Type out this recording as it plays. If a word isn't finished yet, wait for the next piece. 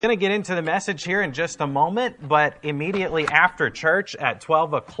Going to get into the message here in just a moment, but immediately after church at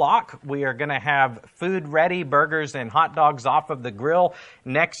 12 o'clock, we are going to have food ready, burgers and hot dogs off of the grill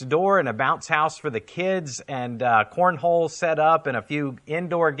next door, and a bounce house for the kids, and cornhole set up, and a few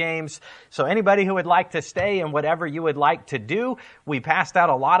indoor games. So anybody who would like to stay and whatever you would like to do, we passed out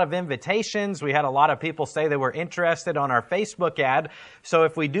a lot of invitations. We had a lot of people say they were interested on our Facebook ad. So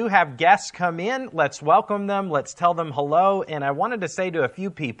if we do have guests come in, let's welcome them. Let's tell them hello. And I wanted to say to a few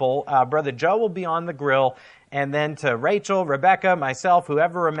people, Brother Joe will be on the grill, and then to Rachel, Rebecca, myself,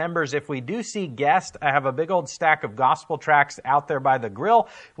 whoever remembers, if we do see guests, I have a big old stack of gospel tracts out there by the grill.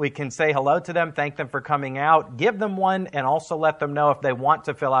 We can say hello to them, thank them for coming out, give them one, and also let them know if they want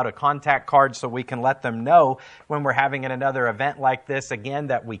to fill out a contact card so we can let them know when we're having another event like this again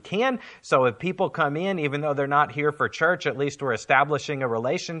that we can. So if people come in, even though they're not here for church, at least we're establishing a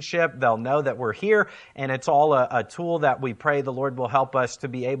relationship. They'll know that we're here, and it's all a tool that we pray the Lord will help us to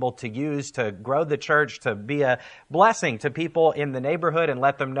be able to use to grow the church, to be a blessing to people in the neighborhood, and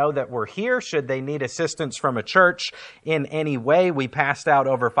let them know that we're here should they need assistance from a church in any way. We passed out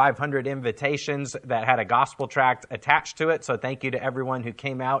over 500 invitations that had a gospel tract attached to it, so thank you to everyone who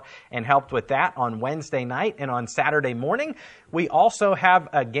came out and helped with that on Wednesday night and on Saturday morning. We also have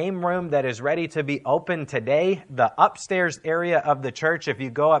a game room that is ready to be open today. The upstairs area of the church, if you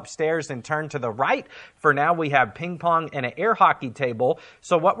go upstairs and turn to the right, for now we have ping pong and an air hockey table.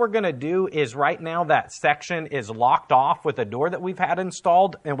 So what we're going to do is right now that section is locked off with a door that we've had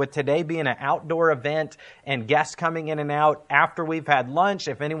installed. And with today being an outdoor event and guests coming in and out after we've had lunch,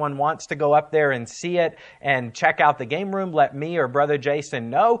 if anyone wants to go up there and see it and check out the game room, let me or Brother Jason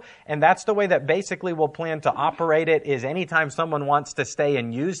know. And that's the way that basically we'll plan to operate it, is anytime someone wants to stay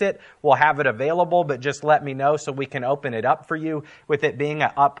and use it, we'll have it available, but just let me know so we can open it up for you. With it being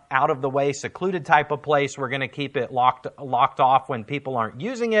an up, out of the way, secluded type of place, we're going to keep it locked off when people aren't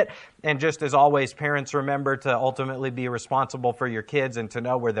using it. And just as always, parents, remember to ultimately be responsible for your kids and to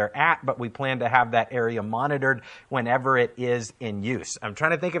know where they're at, but we plan to have that area monitored whenever it is in use. I'm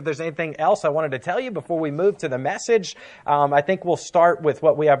trying to think if there's anything else I wanted to tell you before we move to the message. I think we'll start with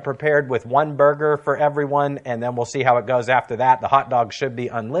what we have prepared with one burger for everyone, and then we'll see how it goes after that. The hot dogs should be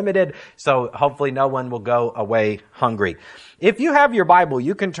unlimited, so hopefully no one will go away hungry. If you have your Bible,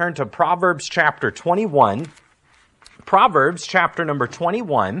 you can turn to Proverbs chapter 21. Proverbs chapter number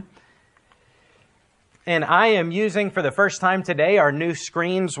 21. And I am using for the first time today our new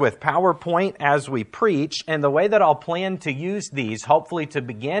screens with PowerPoint as we preach. And the way that I'll plan to use these, hopefully to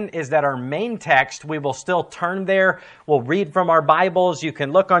begin, is that our main text, we will still turn there. We'll read from our Bibles. You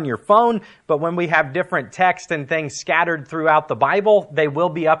can look on your phone, but when we have different text and things scattered throughout the Bible, they will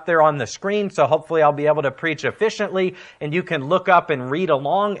be up there on the screen. So hopefully I'll be able to preach efficiently, and you can look up and read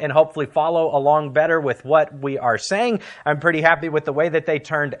along and hopefully follow along better with what we are saying. I'm pretty happy with the way that they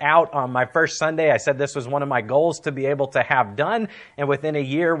turned out on my first Sunday. I said this was one of my goals to be able to have done, and within a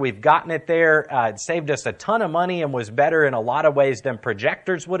year we've gotten it there. It saved us a ton of money and was better in a lot of ways than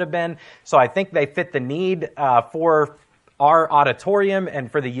projectors would have been. So I think they fit the need for our auditorium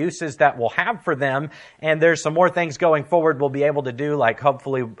and for the uses that we'll have for them. And there's some more things going forward we'll be able to do, like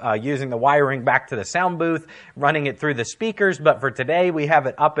hopefully using the wiring back to the sound booth, running it through the speakers. But for today, we have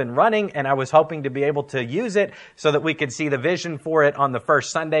it up and running, and I was hoping to be able to use it so that we could see the vision for it on the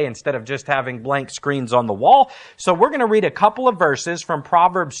first Sunday instead of just having blank screens on the wall. So we're going to read a couple of verses from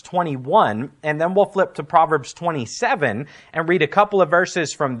Proverbs 21, and then we'll flip to Proverbs 27 and read a couple of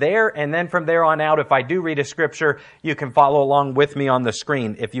verses from there. And then from there on out, if I do read a scripture, you can follow along with me on the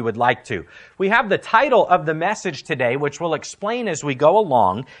screen if you would like to. We have the title of the message today, which we'll explain as we go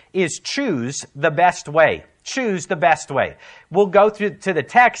along, is Choose the Best Way. Choose the best way. We'll go through to the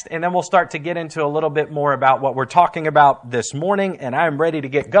text, and then we'll start to get into a little bit more about what we're talking about this morning, and I'm ready to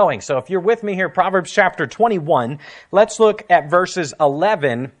get going. So if you're with me here, Proverbs chapter 21, let's look at verses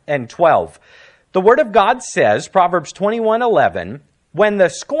 11 and 12. The Word of God says, Proverbs 21:11, when the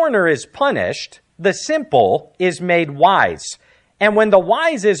scorner is punished, the simple is made wise, and when the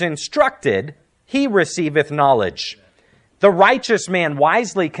wise is instructed, he receiveth knowledge. The righteous man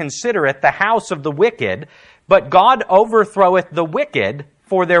wisely considereth the house of the wicked, but God overthroweth the wicked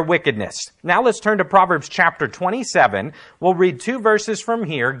for their wickedness. Now let's turn to Proverbs chapter 27. We'll read two verses from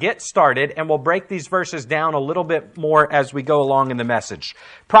here, get started, and we'll break these verses down a little bit more as we go along in the message.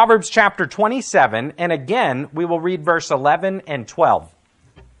 Proverbs chapter 27, and again, we will read verse 11 and 12.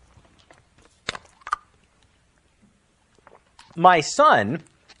 My son,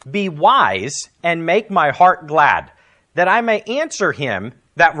 be wise and make my heart glad, that I may answer him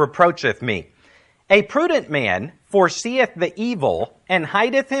that reproacheth me. A prudent man foreseeth the evil and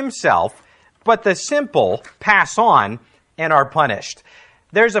hideth himself, but the simple pass on and are punished.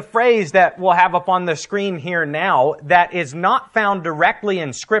 There's a phrase that we'll have up on the screen here now that is not found directly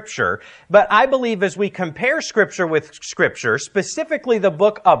in Scripture, but I believe as we compare Scripture with Scripture, specifically the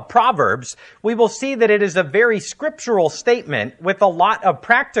book of Proverbs, we will see that it is a very scriptural statement with a lot of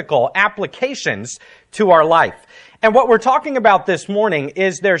practical applications to our life. And what we're talking about this morning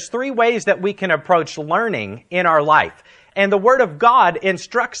is there's 3 ways that we can approach learning in our life. And the Word of God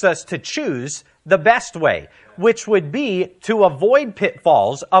instructs us to choose the best way, which would be to avoid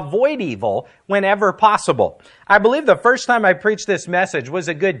pitfalls, avoid evil whenever possible. I believe the first time I preached this message was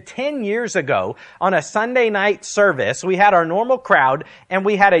a good 10 years ago on a Sunday night service. We had our normal crowd and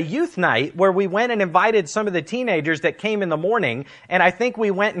we had a youth night where we went and invited some of the teenagers that came in the morning. And I think we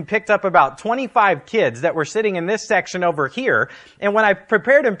went and picked up about 25 kids that were sitting in this section over here. And when I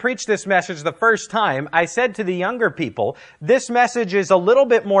prepared and preached this message the first time, I said to the younger people, this message is a little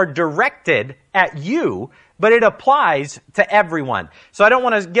bit more directed at you, but it applies to everyone. So I don't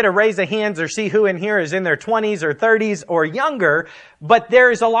want to get a raise of hands or see who in here is in their 20s or 30s or younger, but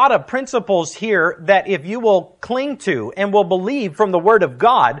there is a lot of principles here that if you will cling to and will believe from the Word of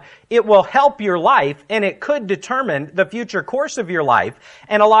God, it will help your life and it could determine the future course of your life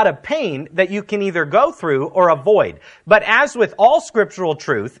and a lot of pain that you can either go through or avoid. But as with all scriptural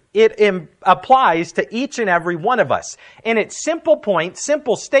truth, it applies to each and every one of us. And it's simple points,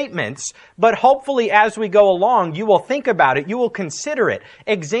 simple statements, but hopefully as we go along, you will think about it, you will consider it,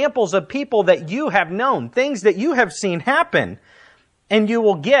 examples of people that you have known, things that you have seen happen, and you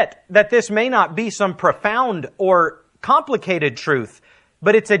will get that this may not be some profound or complicated truth,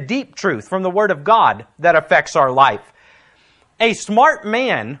 but it's a deep truth from the Word of God that affects our life. A smart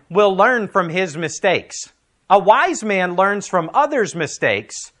man will learn from his mistakes. A wise man learns from others'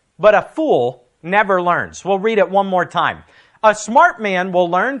 mistakes, but a fool never learns. We'll read it one more time. A smart man will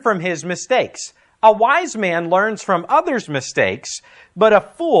learn from his mistakes. A wise man learns from others' mistakes, but a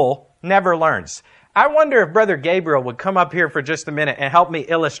fool never learns. I wonder if Brother Gabriel would come up here for just a minute and help me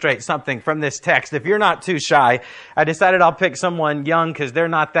illustrate something from this text. If you're not too shy, I decided I'll pick someone young because they're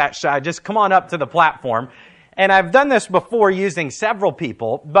not that shy. Just come on up to the platform. And I've done this before using several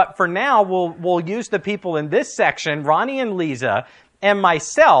people, but for now we'll use the people in this section, Ronnie and Lisa and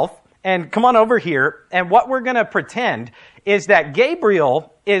myself, and come on over here. And what we're going to pretend is that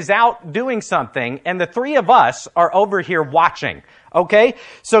Gabriel is out doing something and the 3 of us are over here watching. Okay?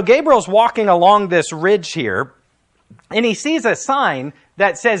 So Gabriel's walking along this ridge here and he sees a sign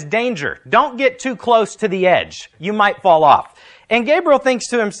that says danger. Don't get too close to the edge. You might fall off. And Gabriel thinks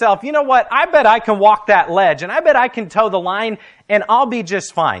to himself, you know what? I bet I can walk that ledge and I bet I can toe the line and I'll be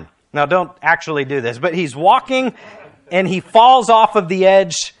just fine. Now don't actually do this, but he's walking and he falls off of the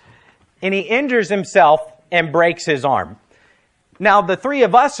edge and he injures himself and breaks his arm. Now the 3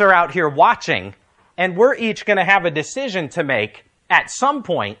 of us are out here watching and we're each going to have a decision to make at some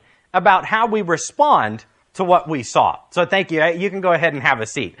point about how we respond to what we saw. So thank you. You can go ahead and have a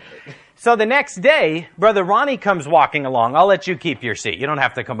seat. So the next day, Brother Ronnie comes walking along. I'll let you keep your seat. You don't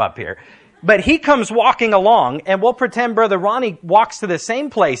have to come up here. But he comes walking along, and we'll pretend Brother Ronnie walks to the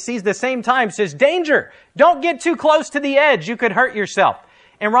same place, sees the same time, says, danger! Don't get too close to the edge. You could hurt yourself.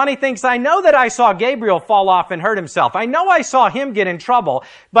 And Ronnie thinks, I know that I saw Gabriel fall off and hurt himself. I know I saw him get in trouble.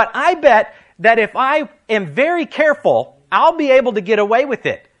 But I bet that if I am very careful, I'll be able to get away with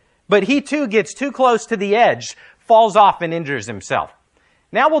it. But he too gets too close to the edge, falls off and injures himself.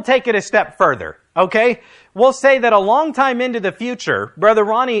 Now we'll take it a step further, okay? We'll say that a long time into the future, Brother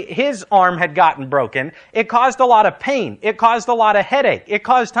Ronnie, his arm had gotten broken. It caused a lot of pain. It caused a lot of headache. It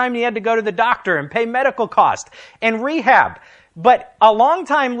caused time he had to go to the doctor and pay medical cost and rehab. But a long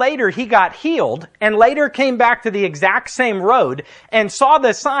time later, he got healed and later came back to the exact same road and saw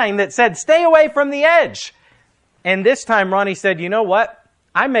the sign that said, stay away from the edge. And this time Ronnie said, you know what?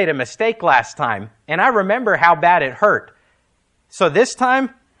 I made a mistake last time and I remember how bad it hurt. So this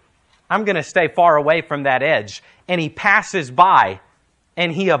time, I'm going to stay far away from that edge. And he passes by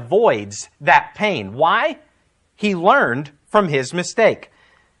and he avoids that pain. Why? He learned from his mistake.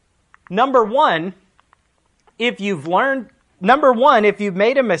 Number one, if you've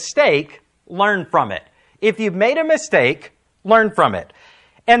made a mistake, learn from it. If you've made a mistake, learn from it.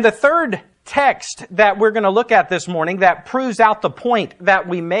 And the third text that we're going to look at this morning that proves out the point that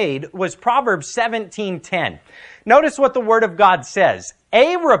we made was Proverbs 17:10. Notice what the Word of God says.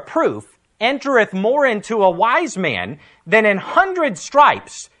 A reproof entereth more into a wise man than 100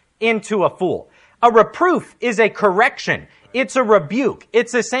 stripes into a fool. A reproof is a correction. It's a rebuke.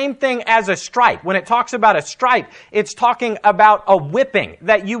 It's the same thing as a stripe. When it talks about a stripe, it's talking about a whipping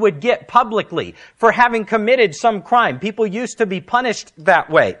that you would get publicly for having committed some crime. People used to be punished that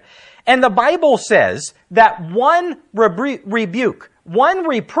way. And the Bible says that one rebuke, One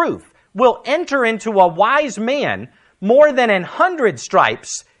reproof will enter into a wise man more than 100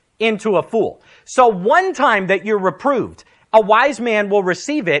 stripes into a fool. So one time that you're reproved, a wise man will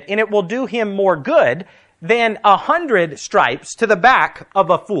receive it, and it will do him more good than 100 stripes to the back of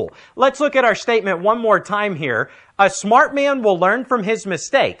a fool. Let's look at our statement one more time here. A smart man will learn from his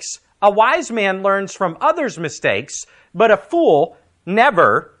mistakes. A wise man learns from others' mistakes, but a fool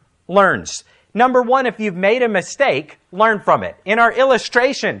never learns. Number one, if you've made a mistake, learn from it. In our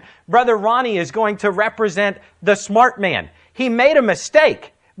illustration, Brother Ronnie is going to represent the smart man. He made a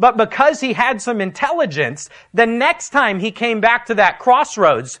mistake, but because he had some intelligence, the next time he came back to that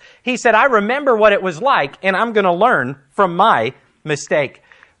crossroads, he said, I remember what it was like, and I'm going to learn from my mistake.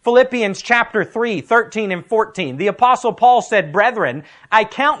 Philippians chapter 3, 13 and 14. The Apostle Paul said, Brethren, I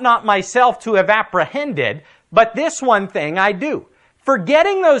count not myself to have apprehended, but this one thing I do,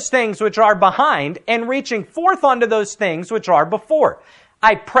 forgetting those things which are behind and reaching forth unto those things which are before.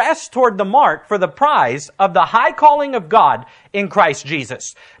 I press toward the mark for the prize of the high calling of God in Christ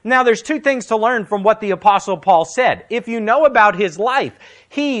Jesus. Now, there's two things to learn from what the Apostle Paul said. If you know about his life,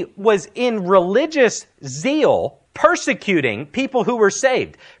 he was in religious zeal persecuting people who were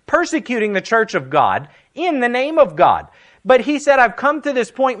saved, persecuting the church of God in the name of God. But he said, I've come to this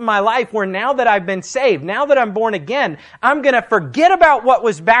point in my life where now that I've been saved, now that I'm born again, I'm going to forget about what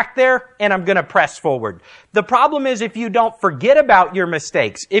was back there and I'm going to press forward. The problem is if you don't forget about your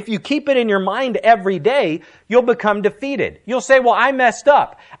mistakes, if you keep it in your mind every day, you'll become defeated. You'll say, well, I messed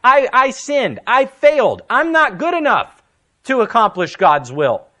up. I sinned. I failed. I'm not good enough to accomplish God's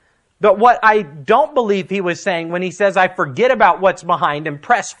will. But what I don't believe he was saying when he says, I forget about what's behind and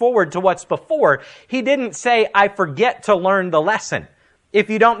press forward to what's before, he didn't say, I forget to learn the lesson. If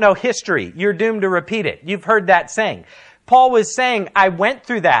you don't know history, you're doomed to repeat it. You've heard that saying. Paul was saying, I went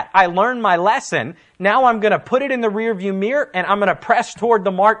through that. I learned my lesson. Now I'm going to put it in the rearview mirror and I'm going to press toward the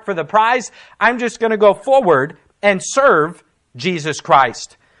mark for the prize. I'm just going to go forward and serve Jesus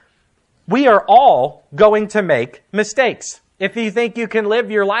Christ. We are all going to make mistakes. If you think you can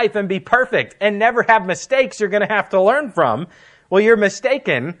live your life and be perfect and never have mistakes you're going to have to learn from, well, you're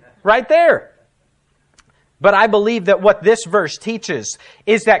mistaken right there. But I believe that what this verse teaches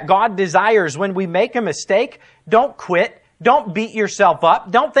is that God desires when we make a mistake, don't quit, don't beat yourself up,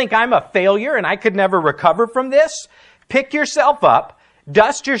 don't think I'm a failure and I could never recover from this. Pick yourself up,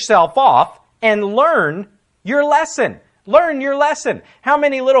 dust yourself off, and learn your lesson. Learn your lesson. How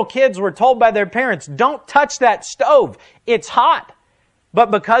many little kids were told by their parents, don't touch that stove, it's hot. But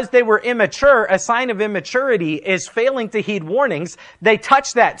because they were immature, a sign of immaturity is failing to heed warnings. They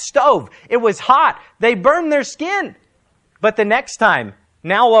touched that stove. It was hot. They burned their skin. But the next time,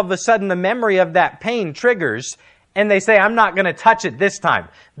 now all of a sudden the memory of that pain triggers and they say, I'm not going to touch it this time.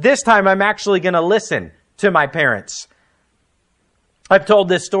 This time I'm actually going to listen to my parents. I've told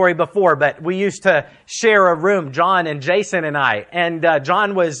this story before, but we used to share a room, John and Jason and I. And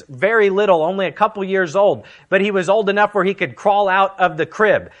John was very little, only a couple years old, but he was old enough where he could crawl out of the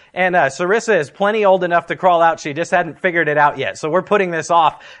crib. And Sarissa is plenty old enough to crawl out. She just hadn't figured it out yet. So we're putting this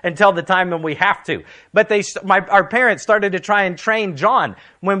off until the time when we have to. But our parents started to try and train John.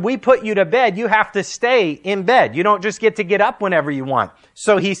 When we put you to bed, you have to stay in bed. You don't just get up whenever you want.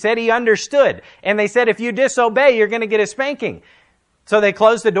 So he said he understood. And they said, if you disobey, you're going to get a spanking. So they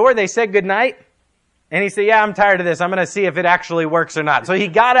closed the door, they said goodnight, and he said, yeah, I'm tired of this. I'm going to see if it actually works or not. So he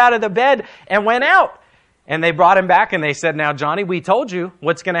got out of the bed and went out. And they brought him back and they said, now, Johnny, we told you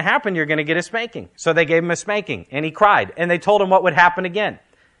what's going to happen. You're going to get a spanking. So they gave him a spanking, and he cried. And they told him what would happen again.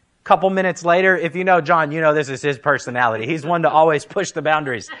 A couple minutes later, if you know John, you know this is his personality. He's one to always push the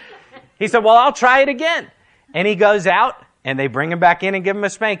boundaries. He said, well, I'll try it again. And he goes out. And they bring him back in and give him a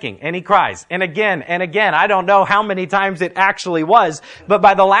spanking. And he cries. And again and again. I don't know how many times it actually was. But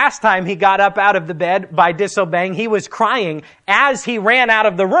by the last time he got up out of the bed by disobeying, he was crying as he ran out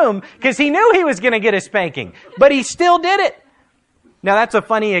of the room because he knew he was going to get a spanking. But he still did it. Now that's a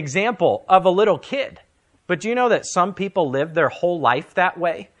funny example of a little kid. But do you know that some people live their whole life that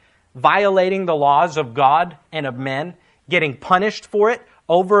way? Violating the laws of God and of men. Getting punished for it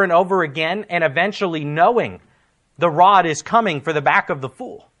over and over again. And eventually knowing the rod is coming for the back of the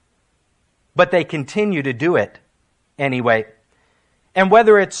fool. But they continue to do it anyway. And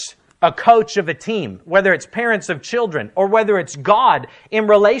whether it's a coach of a team, whether it's parents of children, or whether it's God in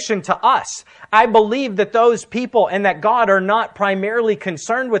relation to us, I believe that those people and that God are not primarily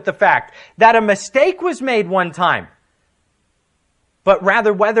concerned with the fact that a mistake was made one time, but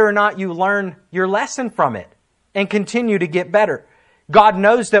rather whether or not you learn your lesson from it and continue to get better. God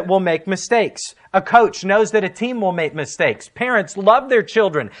knows that we'll make mistakes. A coach knows that a team will make mistakes. Parents love their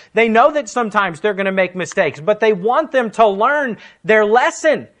children. They know that sometimes they're going to make mistakes, but they want them to learn their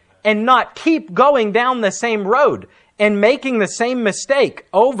lesson and not keep going down the same road and making the same mistake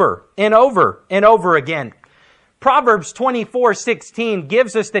over and over and over again. Proverbs 24:16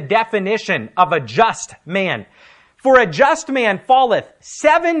 gives us the definition of a just man. For a just man falleth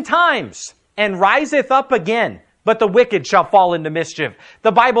 7 times and riseth up again, but the wicked shall fall into mischief.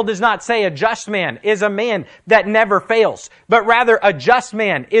 The Bible does not say a just man is a man that never fails, but rather a just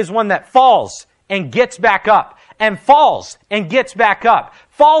man is one that falls and gets back up, and falls and gets back up,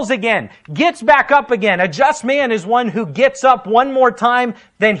 falls again, gets back up again. A just man is one who gets up one more time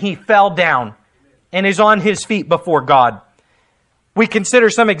than he fell down and is on his feet before God. We consider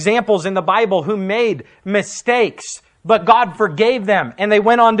some examples in the Bible who made mistakes, but God forgave them and they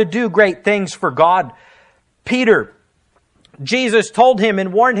went on to do great things for God. Peter, Jesus told him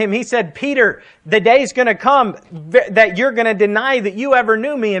and warned him. He said, Peter, the day's going to come that you're going to deny that you ever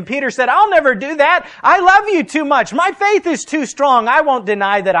knew me. And Peter said, I'll never do that. I love you too much. My faith is too strong. I won't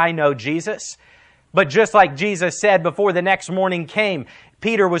deny that I know Jesus. But just like Jesus said before the next morning came,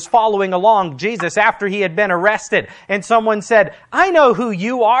 Peter was following along Jesus after he had been arrested. And someone said, I know who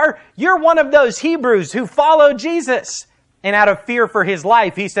you are. You're one of those Hebrews who followed Jesus. And out of fear for his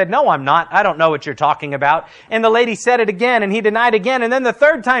life, he said, no, I'm not. I don't know what you're talking about. And the lady said it again, and he denied again. And then the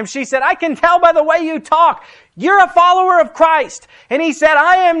third time she said, I can tell by the way you talk. You're a follower of Christ. And he said,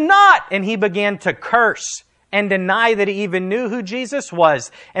 I am not. And he began to curse and deny that he even knew who Jesus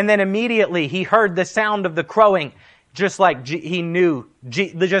was. And then immediately he heard the sound of the crowing, just like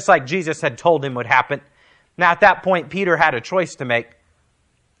just like Jesus had told him would happen. Now at that point, Peter had a choice to make.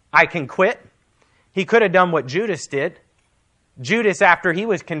 I can quit. He could have done what Judas did. Judas, after he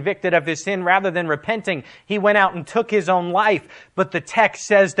was convicted of his sin, rather than repenting, he went out and took his own life. But the text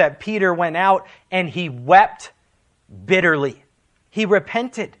says that Peter went out and he wept bitterly. He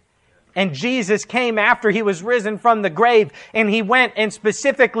repented. And Jesus came after he was risen from the grave, and he went and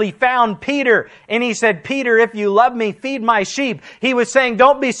specifically found Peter. And he said, Peter, if you love me, feed my sheep. He was saying,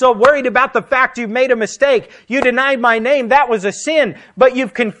 don't be so worried about the fact you've made a mistake. You denied my name. That was a sin. But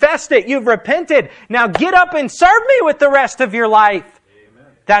you've confessed it. You've repented. Now get up and serve me with the rest of your life. Amen.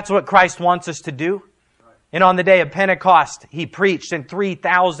 That's what Christ wants us to do. And on the day of Pentecost, he preached and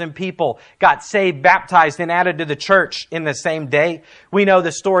 3,000 people got saved, baptized, and added to the church in the same day. We know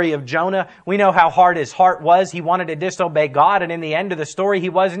the story of Jonah. We know how hard his heart was. He wanted to disobey God. And in the end of the story, he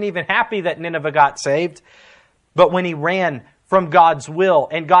wasn't even happy that Nineveh got saved. But when he ran from God's will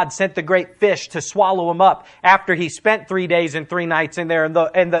and God sent the great fish to swallow him up after he spent 3 days and 3 nights in there,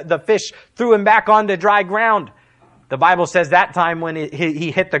 and the fish threw him back onto dry ground. The Bible says that time when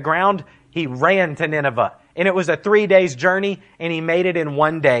he hit the ground, he ran to Nineveh. And it was a 3 days journey, and he made it in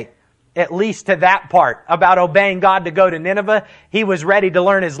 1 day. At least to that part about obeying God to go to Nineveh, he was ready to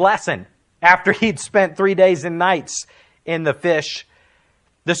learn his lesson after he'd spent 3 days and nights in the fish.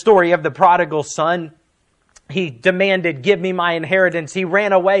 The story of the prodigal son. He demanded, give me my inheritance. He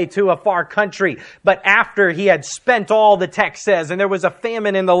ran away to a far country. But after he had spent all, the text says, and there was a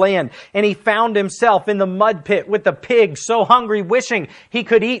famine in the land, and he found himself in the mud pit with the pigs, so hungry, wishing he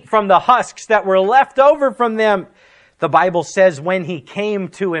could eat from the husks that were left over from them. The Bible says when he came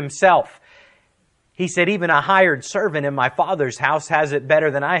to himself, he said, even a hired servant in my father's house has it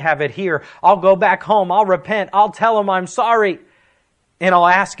better than I have it here. I'll go back home. I'll repent. I'll tell him I'm sorry. And I'll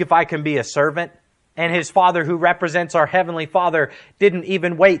ask if I can be a servant. And his father, who represents our heavenly Father, didn't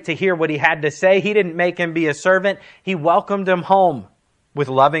even wait to hear what he had to say. He didn't make him be a servant. He welcomed him home with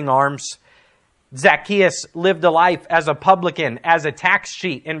loving arms. Zacchaeus lived a life as a publican, as a tax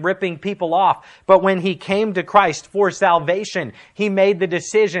cheat, and ripping people off. But when he came to Christ for salvation, he made the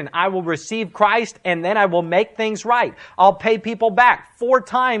decision, I will receive Christ and then I will make things right. I'll pay people back 4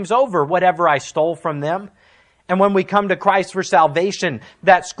 times over whatever I stole from them. And when we come to Christ for salvation,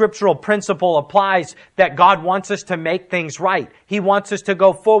 that scriptural principle applies that God wants us to make things right. He wants us to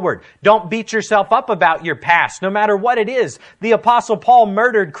go forward. Don't beat yourself up about your past, no matter what it is. The Apostle Paul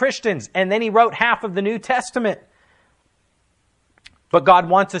murdered Christians, and then he wrote half of the New Testament. But God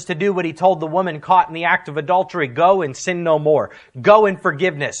wants us to do what he told the woman caught in the act of adultery. Go and sin no more. Go in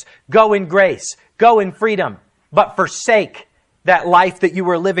forgiveness. Go in grace. Go in freedom. But forsake that life that you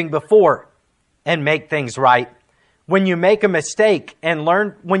were living before and make things right. When you make a mistake then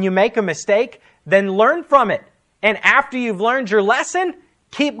learn from it. And after you've learned your lesson,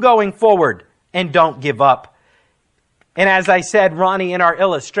 keep going forward and don't give up. And as I said, Ronnie, in our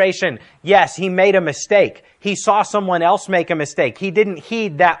illustration, yes, he made a mistake. He saw someone else make a mistake. He didn't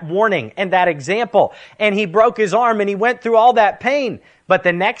heed that warning and that example. And he broke his arm and he went through all that pain. But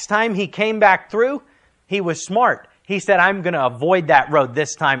the next time he came back through, he was smart. He said, I'm going to avoid that road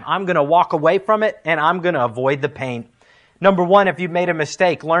this time. I'm going to walk away from it and I'm going to avoid the pain. Number one, if you've made a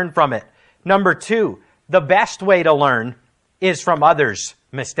mistake, learn from it. Number two, the best way to learn is from others'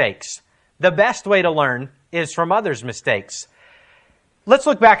 mistakes. The best way to learn is from others' mistakes. Let's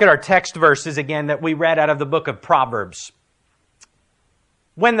look back at our text verses again that we read out of the book of Proverbs.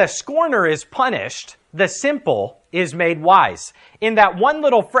 When the scorner is punished, the simple is made wise. In that one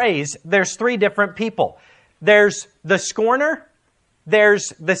little phrase, there's three different people. There's the scorner, there's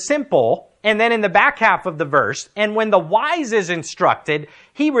the simple, and then in the back half of the verse, and when the wise is instructed,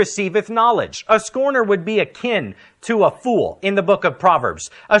 he receiveth knowledge. A scorner would be akin to a fool in the book of Proverbs.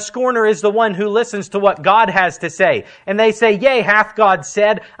 A scorner is the one who listens to what God has to say. And they say, yea, hath God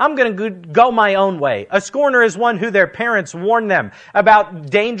said, I'm going to go my own way. A scorner is one who their parents warn them about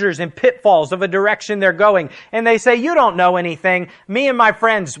dangers and pitfalls of a direction they're going. And they say, you don't know anything. Me and my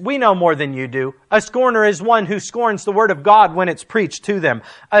friends, we know more than you do. A scorner is one who scorns the word of God when it's preached to them.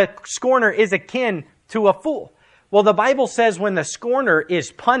 A scorner is akin to a fool. Well, the Bible says when the scorner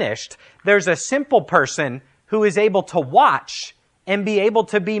is punished, there's a simple person who is able to watch and be able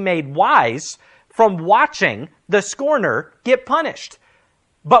to be made wise from watching the scorner get punished.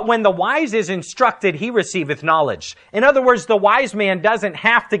 But when the wise is instructed, he receiveth knowledge. In other words, the wise man doesn't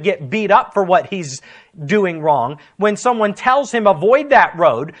have to get beat up for what he's doing wrong. When someone tells him, avoid that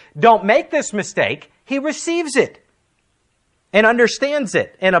road, don't make this mistake, he receives it and understands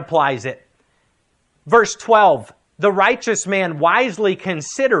it and applies it. Verse 12, the righteous man wisely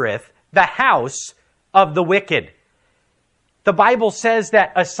considereth the house of the wicked. The Bible says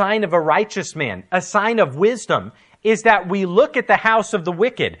that a sign of a righteous man, a sign of wisdom, is that we look at the house of the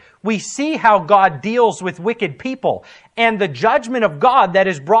wicked. We see how God deals with wicked people and the judgment of God that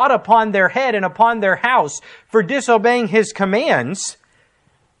is brought upon their head and upon their house for disobeying His commands,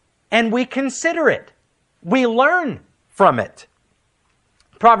 and we consider it. We learn from it.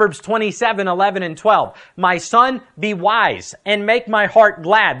 Proverbs 27, 11 and 12. My son, be wise and make my heart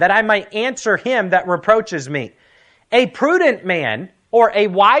glad, that I might answer him that reproaches me. A prudent man or a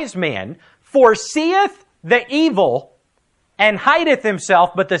wise man foreseeth the evil and hideth himself,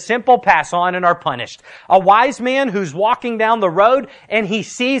 but the simple pass on and are punished. A wise man who's walking down the road and he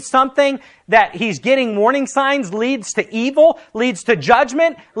sees something that he's getting warning signs leads to evil, leads to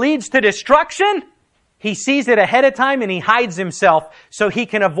judgment, leads to destruction. He sees it ahead of time and he hides himself so he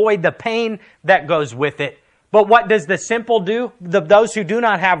can avoid the pain that goes with it. But what does the simple do? Those who do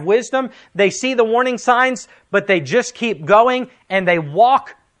not have wisdom, they see the warning signs, but they just keep going and they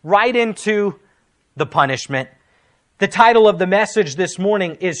walk right into the punishment. The title of the message this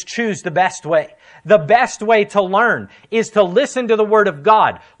morning is Choose the Best Way. The best way to learn is to listen to the Word of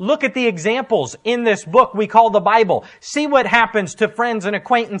God. Look at the examples in this book we call the Bible. See what happens to friends and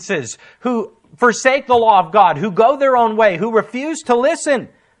acquaintances who forsake the law of God, who go their own way, who refuse to listen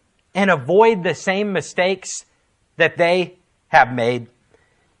and avoid the same mistakes that they have made.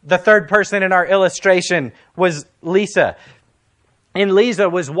 The third person in our illustration was Lisa. And Lisa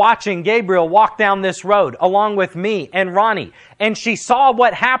was watching Gabriel walk down this road along with me and Ronnie. And she saw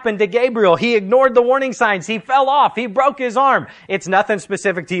what happened to Gabriel. He ignored the warning signs. He fell off. He broke his arm. It's nothing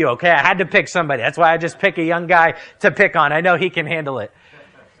specific to you, okay? I had to pick somebody. That's why I just pick a young guy to pick on. I know he can handle it.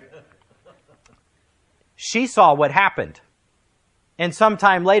 She saw what happened. And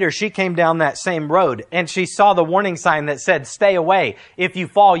sometime later, she came down that same road and she saw the warning sign that said, stay away. If you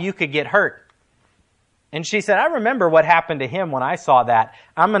fall, you could get hurt. And she said, I remember what happened to him when I saw that.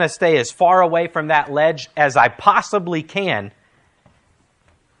 I'm going to stay as far away from that ledge as I possibly can.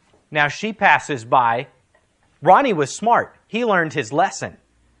 Now she passes by. Ronnie was smart. He learned his lesson.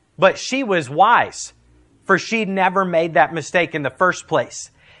 But she was wise, for she'd never made that mistake in the first place.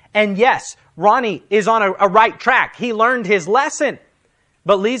 And yes, Ronnie is on a right track. He learned his lesson.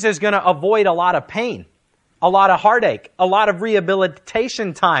 But Lisa's going to avoid a lot of pain, a lot of heartache, a lot of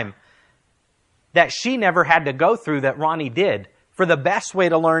rehabilitation time that she never had to go through that Ronnie did. For the best way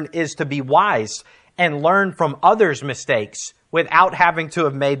to learn is to be wise and learn from others' mistakes without having to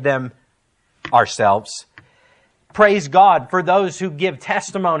have made them ourselves. Praise God for those who give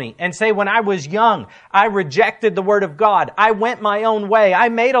testimony and say, when I was young, I rejected the Word of God. I went my own way. I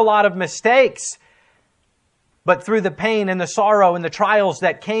made a lot of mistakes. But through the pain and the sorrow and the trials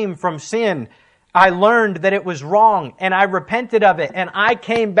that came from sin, I learned that it was wrong and I repented of it and I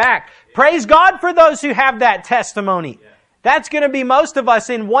came back. Praise God for those who have that testimony. That's going to be most of us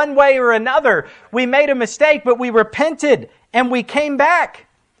in one way or another. We made a mistake, but we repented and we came back.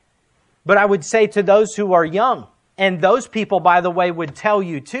 But I would say to those who are young, and those people, by the way, would tell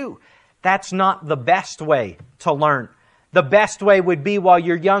you too, that's not the best way to learn. The best way would be while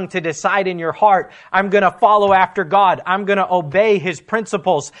you're young to decide in your heart, I'm going to follow after God. I'm going to obey His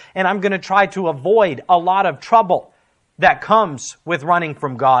principles, and I'm going to try to avoid a lot of trouble that comes with running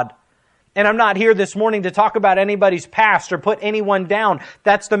from God. And I'm not here this morning to talk about anybody's past or put anyone down.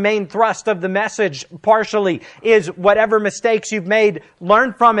 That's the main thrust of the message, partially, is whatever mistakes you've made,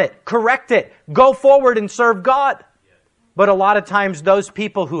 learn from it, correct it, go forward and serve God. But a lot of times those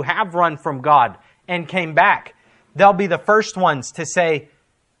people who have run from God and came back, they'll be the first ones to say,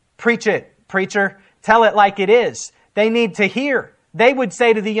 preach it, preacher, tell it like it is. They need to hear. They would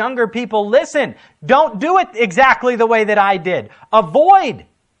say to the younger people, listen, don't do it exactly the way that I did. Avoid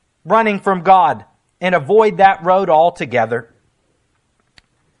running from God and avoid that road altogether.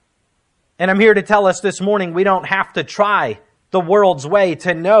 And I'm here to tell us this morning, we don't have to try the world's way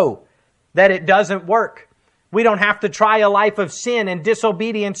to know that it doesn't work. We don't have to try a life of sin and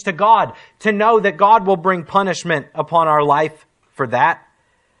disobedience to God to know that God will bring punishment upon our life for that.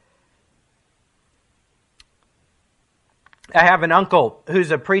 I have an uncle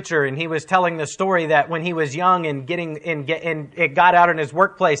who's a preacher, and he was telling the story that when he was young and it got out in his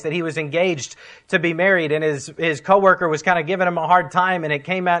workplace that he was engaged to be married, and his coworker was kind of giving him a hard time, and it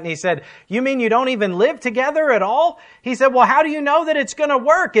came out and he said, "You mean you don't even live together at all?" He said, "Well, how do you know that it's going to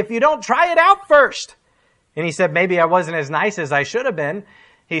work if you don't try it out first?" And he said, "Maybe I wasn't as nice as I should have been."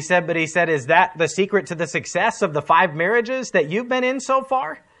 He said, "Is that the secret to the success of the 5 marriages that you've been in so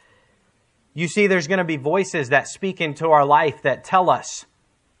far?" You see, there's going to be voices that speak into our life that tell us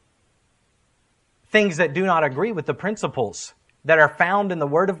things that do not agree with the principles that are found in the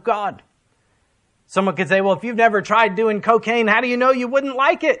Word of God. Someone could say, "Well, if you've never tried doing cocaine, how do you know you wouldn't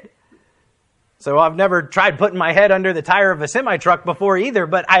like it?" So I've never tried putting my head under the tire of a semi-truck before either,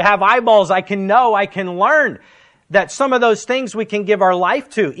 but I have eyeballs. I can know, I can learn that some of those things we can give our life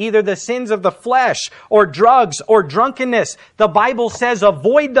to, either the sins of the flesh or drugs or drunkenness. The Bible says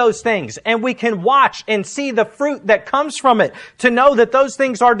avoid those things, and we can watch and see the fruit that comes from it to know that those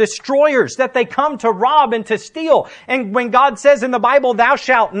things are destroyers, that they come to rob and to steal. And when God says in the Bible, "Thou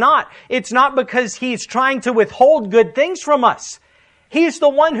shalt not," it's not because He's trying to withhold good things from us. He's the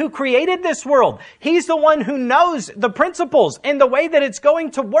one who created this world. He's the one who knows the principles and the way that it's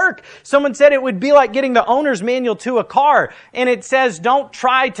going to work. Someone said it would be like getting the owner's manual to a car, and it says, don't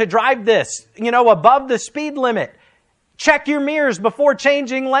try to drive this, above the speed limit. Check your mirrors before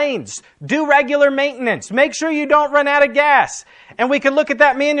changing lanes. Do regular maintenance. Make sure you don't run out of gas. And we could look at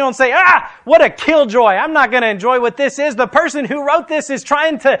that manual and say, what a killjoy. I'm not going to enjoy what this is. The person who wrote this is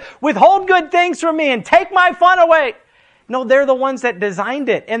trying to withhold good things from me and take my fun away. No, they're the ones that designed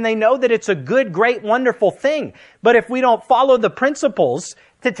it, and they know that it's a good, great, wonderful thing. But if we don't follow the principles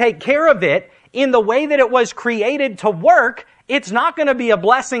to take care of it in the way that it was created to work, it's not going to be a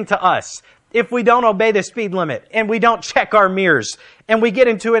blessing to us if we don't obey the speed limit and we don't check our mirrors and we get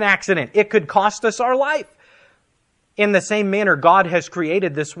into an accident. It could cost us our life. In the same manner, God has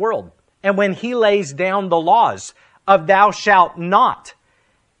created this world. And when He lays down the laws of thou shalt not,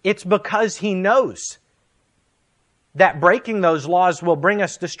 it's because He knows that breaking those laws will bring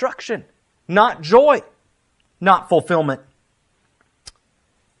us destruction, not joy, not fulfillment.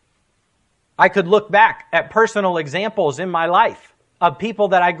 I could look back at personal examples in my life of people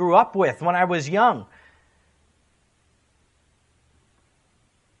that I grew up with when I was young,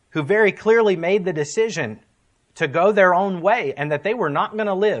 who very clearly made the decision to go their own way and that they were not going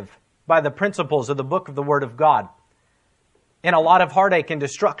to live by the principles of the book of the Word of God. And a lot of heartache and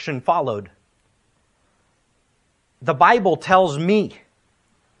destruction followed. The Bible tells me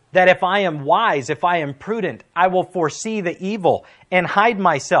that if I am wise, if I am prudent, I will foresee the evil and hide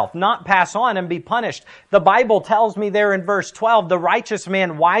myself, not pass on and be punished. The Bible tells me there in verse 12, the righteous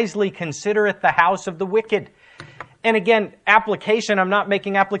man wisely considereth the house of the wicked. And again, application, I'm not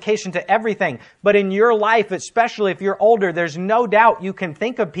making application to everything, but in your life, especially if you're older, there's no doubt you can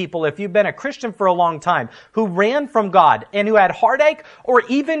think of people, if you've been a Christian for a long time, who ran from God and who had heartache, or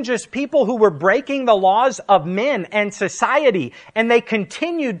even just people who were breaking the laws of men and society, and they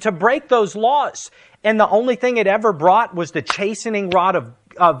continued to break those laws. And the only thing it ever brought was the chastening rod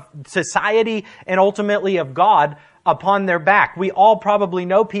of society and ultimately of God upon their back. We all probably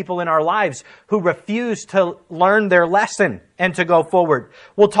know people in our lives who refuse to learn their lesson and to go forward.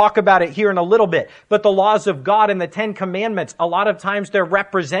 We'll talk about it here in a little bit. But the laws of God and the 10 Commandments, a lot of times they're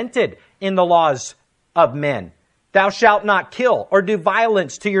represented in the laws of men. Thou shalt not kill or do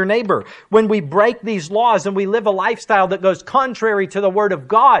violence to your neighbor. When we break these laws and we live a lifestyle that goes contrary to the Word of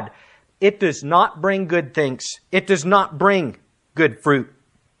God, it does not bring good things. It does not bring good fruit.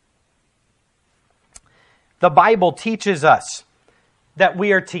 The Bible teaches us that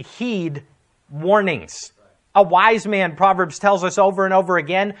we are to heed warnings. A wise man, Proverbs tells us over and over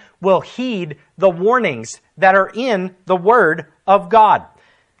again, will heed the warnings that are in the Word of God.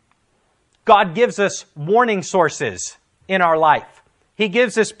 God gives us warning sources in our life. He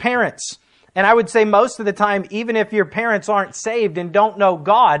gives us parents. And I would say most of the time, even if your parents aren't saved and don't know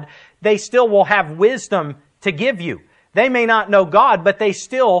God, they still will have wisdom to give you. They may not know God, but they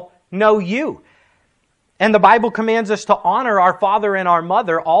still know you. And the Bible commands us to honor our father and our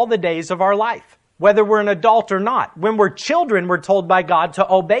mother all the days of our life, whether we're an adult or not. When we're children, we're told by God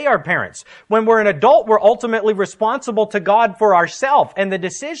to obey our parents. When we're an adult, we're ultimately responsible to God for ourselves and the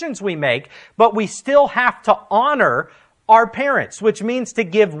decisions we make, but we still have to honor our parents, which means to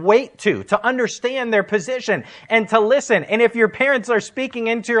give weight to understand their position, and to listen. And if your parents are speaking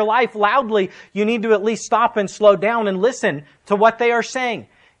into your life loudly, you need to at least stop and slow down and listen to what they are saying.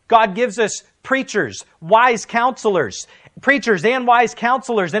 God gives us preachers, wise counselors, preachers and wise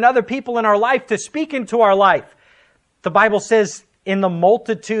counselors and other people in our life to speak into our life. The Bible says, in the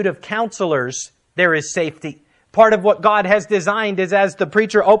multitude of counselors, there is safety. Part of what God has designed is, as the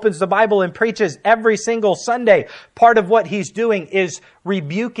preacher opens the Bible and preaches every single Sunday, part of what he's doing is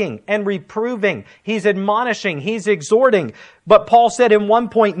rebuking and reproving. He's admonishing, he's exhorting. But Paul said in one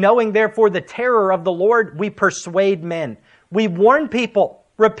point, knowing therefore the terror of the Lord, we persuade men. We warn people,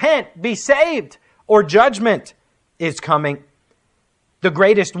 repent, be saved, or judgment is coming. The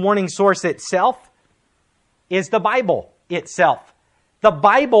greatest warning source itself is the Bible itself. The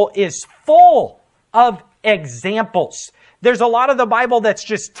Bible is full of examples. There's a lot of the Bible that's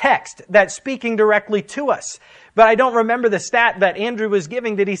just text, that's speaking directly to us. But I don't remember the stat that Andrew was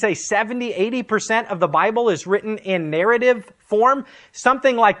giving. Did he say 70, 80% of the Bible is written in narrative form?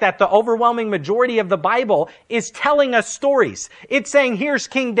 Something like that. The overwhelming majority of the Bible is telling us stories. It's saying, here's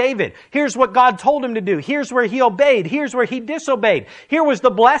King David. Here's what God told him to do. Here's where he obeyed. Here's where he disobeyed. Here was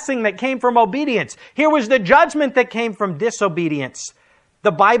the blessing that came from obedience. Here was the judgment that came from disobedience.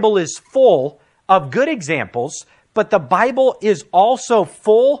 The Bible is full of good examples, but the Bible is also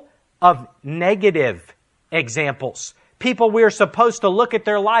full of negative examples. People we're supposed to look at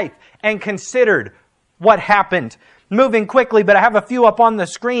their life and consider what happened. Moving quickly, but I have a few up on the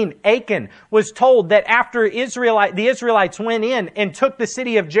screen. Achan was told that after the Israelites went in and took the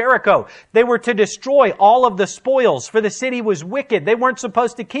city of Jericho, they were to destroy all of the spoils, for the city was wicked. They weren't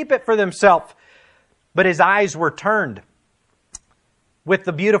supposed to keep it for themselves. But his eyes were turned with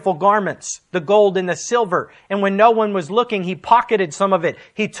the beautiful garments, the gold and the silver. And when no one was looking, he pocketed some of it.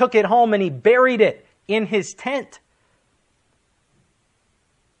 He took it home and he buried it in his tent.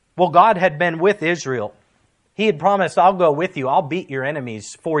 Well, God had been with Israel. He had promised, I'll go with you. I'll beat your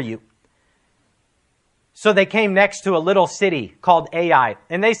enemies for you. So they came next to a little city called Ai.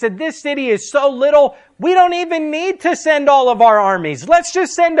 And they said, this city is so little, we don't even need to send all of our armies. Let's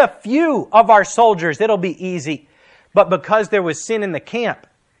just send a few of our soldiers. It'll be easy. But because there was sin in the camp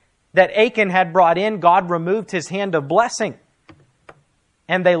that Achan had brought in, God removed his hand of blessing.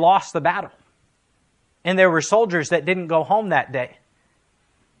 And they lost the battle. And there were soldiers that didn't go home that day.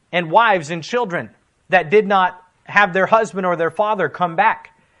 And wives and children that did not have their husband or their father come back.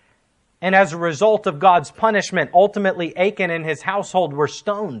 And as a result of God's punishment, ultimately Achan and his household were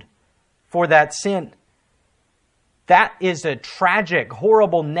stoned for that sin. That is a tragic,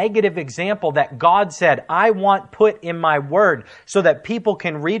 horrible, negative example that God said, I want put in my word so that people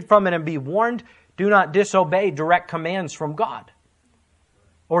can read from it and be warned. Do not disobey direct commands from God,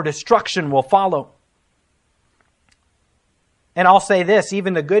 or destruction will follow. And I'll say this,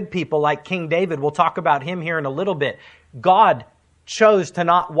 even the good people like King David, we'll talk about him here in a little bit. God chose to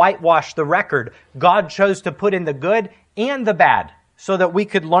not whitewash the record. God chose to put in the good and the bad so that we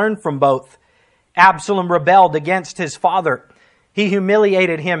could learn from both. Absalom rebelled against his father. He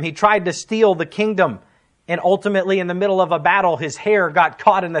humiliated him. He tried to steal the kingdom. And ultimately, in the middle of a battle, his hair got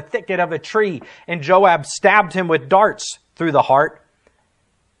caught in the thicket of a tree, and Joab stabbed him with darts through the heart.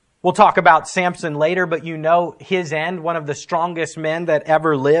 We'll talk about Samson later, but you know his end, one of the strongest men that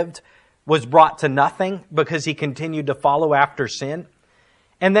ever lived, was brought to nothing because he continued to follow after sin.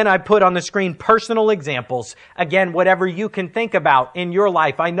 And then I put on the screen personal examples. Again, whatever you can think about in your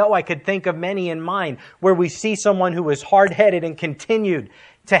life. I know I could think of many in mine where we see someone who was hard-headed and continued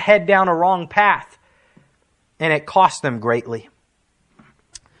to head down a wrong path. And it cost them greatly.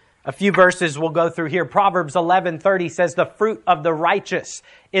 A few verses we'll go through here. Proverbs 11:30 says, the fruit of the righteous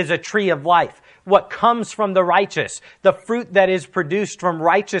is a tree of life. What comes from the righteous, the fruit that is produced from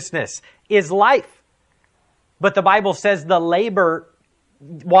righteousness, is life. But the Bible says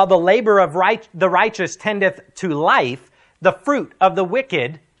while the labor of the righteous tendeth to life, the fruit of the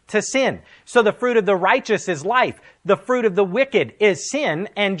wicked to sin. So the fruit of the righteous is life. The fruit of the wicked is sin.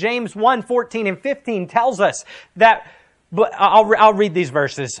 And James 1:14 and 15 tells us that, but I'll read these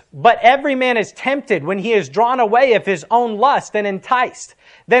verses. But every man is tempted when he is drawn away of his own lust and enticed.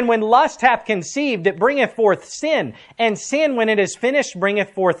 Then when lust hath conceived, it bringeth forth sin. And sin, when it is finished,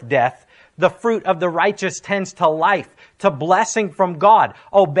 bringeth forth death. The fruit of the righteous tends to life, to blessing from God.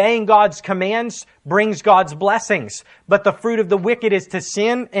 Obeying God's commands brings God's blessings. But the fruit of the wicked is to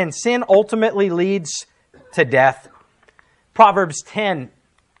sin, and sin ultimately leads to death. Proverbs 10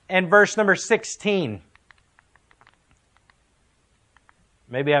 and verse number 16.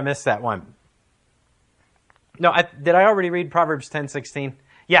 Maybe I missed that one. No, did I already read Proverbs 10:16?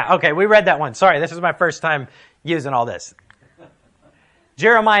 Yeah, okay, we read that one. Sorry, this is my first time using all this.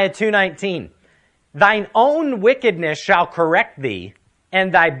 Jeremiah 2:19. Thine own wickedness shall correct thee,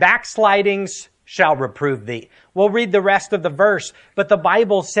 and thy backslidings shall reprove thee. We'll read the rest of the verse, but the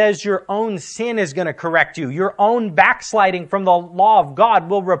Bible says your own sin is going to correct you. Your own backsliding from the law of God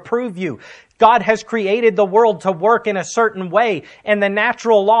will reprove you. God has created the world to work in a certain way, and the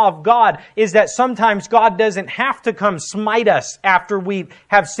natural law of God is that sometimes God doesn't have to come smite us after we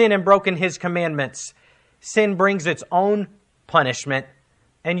have sinned and broken His commandments. Sin brings its own punishment,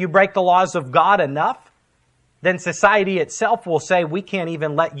 and you break the laws of God enough, then society itself will say, we can't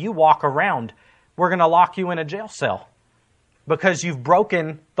even let you walk around. We're going to lock you in a jail cell because you've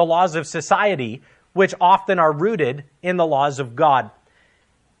broken the laws of society, which often are rooted in the laws of God.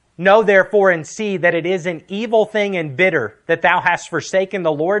 Know therefore and see that it is an evil thing and bitter that thou hast forsaken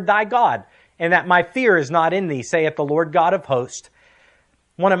the Lord thy God, and that my fear is not in thee, saith the Lord God of hosts.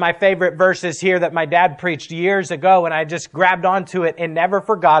 One of my favorite verses here that my dad preached years ago, and I just grabbed onto it and never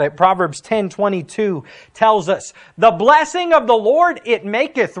forgot it. Proverbs 10:22 tells us, the blessing of the Lord, it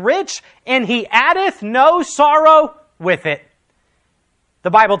maketh rich, and He addeth no sorrow with it. The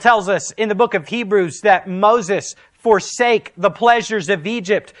Bible tells us in the book of Hebrews that Moses forsake the pleasures of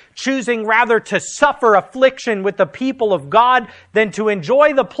Egypt, choosing rather to suffer affliction with the people of God than to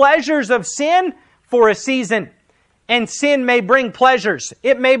enjoy the pleasures of sin for a season. And sin may bring pleasures.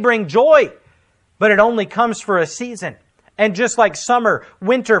 It may bring joy, but it only comes for a season. And just like summer,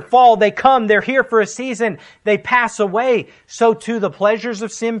 winter, fall, they come, they're here for a season, they pass away. So too the pleasures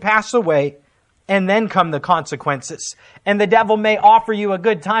of sin pass away, and then come the consequences. And the devil may offer you a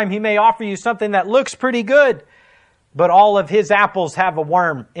good time. He may offer you something that looks pretty good, but all of his apples have a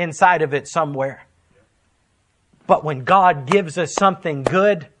worm inside of it somewhere. But when God gives us something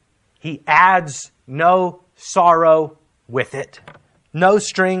good, He adds no sorrow with it. No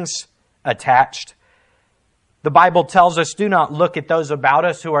strings attached. The Bible tells us, do not look at those about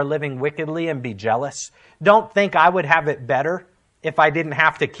us who are living wickedly and be jealous. Don't think I would have it better if I didn't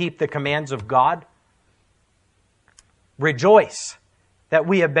have to keep the commands of God. Rejoice that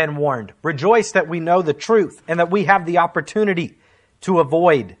we have been warned. Rejoice that we know the truth and that we have the opportunity to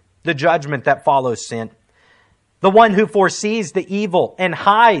avoid the judgment that follows sin. The one who foresees the evil and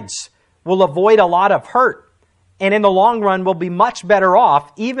hides will avoid a lot of hurt, and in the long run will be much better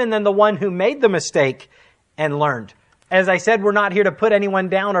off even than the one who made the mistake and learned. As I said, we're not here to put anyone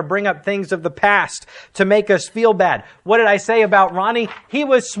down or bring up things of the past to make us feel bad. What did I say about Ronnie? He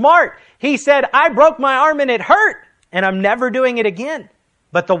was smart. He said, I broke my arm and it hurt, and I'm never doing it again.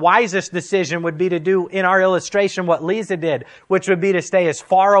 But the wisest decision would be to do, in our illustration, what Lisa did, which would be to stay as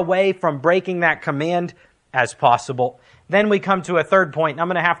far away from breaking that command as possible. Then we come to a third point, and I'm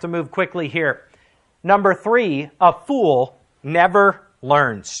going to have to move quickly here. Number 3, a fool never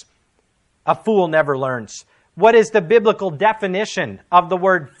learns. A fool never learns. What is the biblical definition of the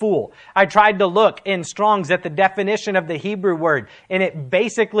word fool? I tried to look in Strong's at the definition of the Hebrew word, and it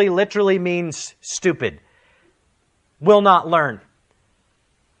basically literally means stupid. Will not learn.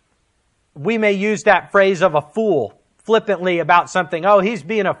 We may use that phrase of a fool flippantly about something. Oh, he's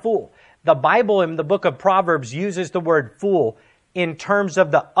being a fool. The Bible in the book of Proverbs uses the word fool in terms of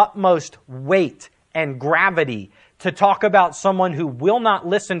the utmost weight and gravity to talk about someone who will not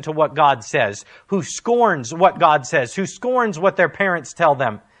listen to what God says, who scorns what God says, who scorns what their parents tell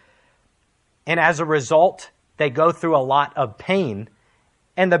them. And as a result, they go through a lot of pain.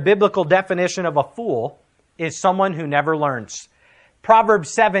 And the biblical definition of a fool is someone who never learns. Proverbs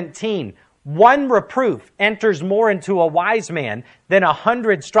 17, one reproof enters more into a wise man than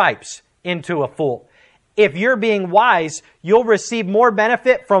 100 stripes into a fool. If you're being wise, you'll receive more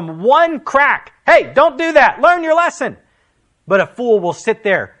benefit from one crack. Hey, don't do that. Learn your lesson. But a fool will sit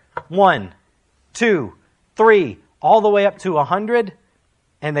there 1, 2, 3, all the way up to 100,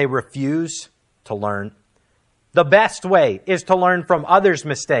 and they refuse to learn. The best way is to learn from others'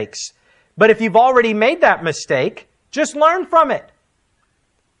 mistakes. But if you've already made that mistake, just learn from it.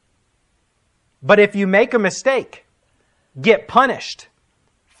 But if you make a mistake, get punished,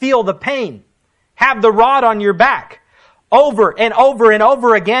 feel the pain, have the rod on your back over and over and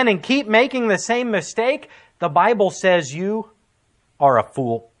over again and keep making the same mistake, the Bible says you are a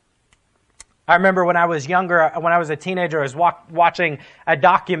fool. I remember when I was younger, when I was a teenager, I was watching a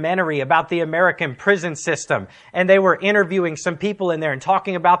documentary about the American prison system. And they were interviewing some people in there and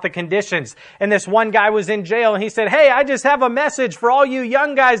talking about the conditions. And this one guy was in jail and he said, "Hey, I just have a message for all you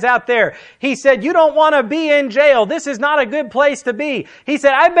young guys out there." He said, "You don't want to be in jail. This is not a good place to be." He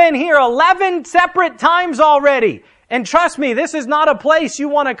said, "I've been here 11 separate times already. And trust me, this is not a place you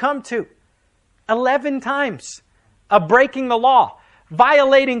want to come to." 11 times of breaking the law,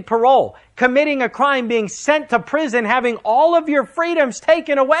 violating parole, committing a crime, being sent to prison, having all of your freedoms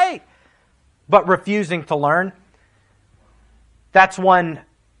taken away, but refusing to learn. That's one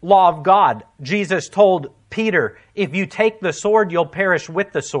law of God. Jesus told Peter, if you take the sword, you'll perish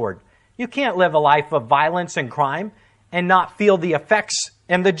with the sword. You can't live a life of violence and crime and not feel the effects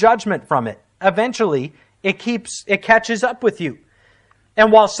and the judgment from it. Eventually, it catches up with you.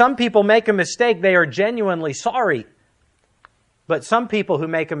 And while some people make a mistake, they are genuinely sorry. But some people who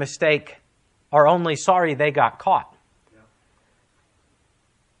make a mistake are only sorry they got caught.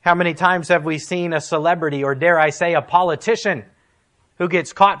 How many times have we seen a celebrity, or dare I say a politician, who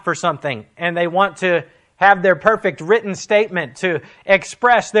gets caught for something and they want to have their perfect written statement to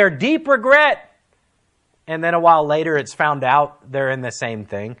express their deep regret, and then a while later it's found out they're in the same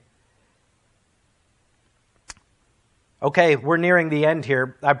thing? Okay, we're nearing the end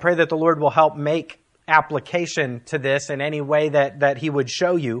here. I pray that the Lord will help make application to this in any way that He would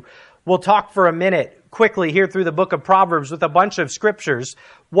show you. We'll talk for a minute quickly here through the book of Proverbs with a bunch of scriptures.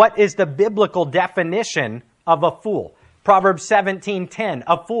 What is the biblical definition of a fool? Proverbs 17:10,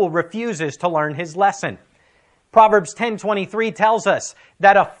 a fool refuses to learn his lesson. Proverbs 10:23 tells us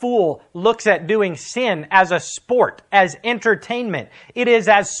that a fool looks at doing sin as a sport, as entertainment. It is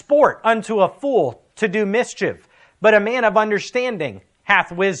as sport unto a fool to do mischief, but a man of understanding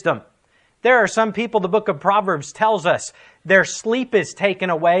hath wisdom. There are some people, the book of Proverbs tells us, their sleep is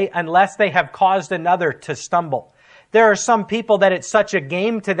taken away unless they have caused another to stumble. There are some people that it's such a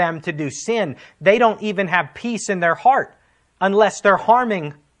game to them to do sin, they don't even have peace in their heart unless they're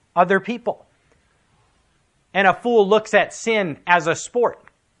harming other people. And a fool looks at sin as a sport.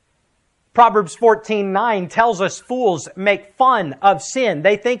 Proverbs 14:9 tells us fools make fun of sin.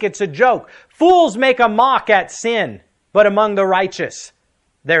 They think it's a joke. Fools make a mock at sin, but among the righteous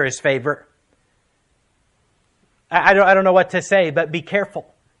there is favor. I don't know what to say, but be careful.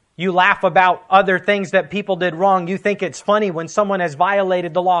 You laugh about other things that people did wrong. You think it's funny when someone has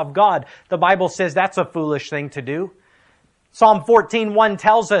violated the law of God. The Bible says that's a foolish thing to do. Psalm 14:1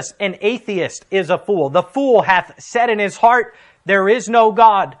 tells us an atheist is a fool. The fool hath said in his heart, there is no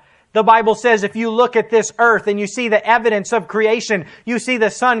God. The Bible says if you look at this earth and you see the evidence of creation, you see the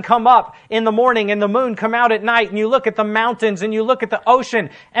sun come up in the morning and the moon come out at night, and you look at the mountains and you look at the ocean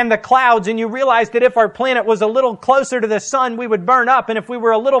and the clouds, and you realize that if our planet was a little closer to the sun, we would burn up, and if we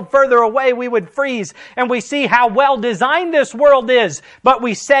were a little further away, we would freeze. And we see how well designed this world is. But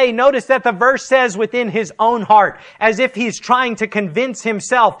we say, notice that the verse says within his own heart, as if he's trying to convince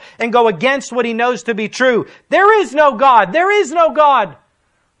himself and go against what he knows to be true. There is no God. There is no God.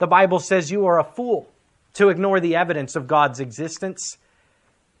 The Bible says you are a fool to ignore the evidence of God's existence.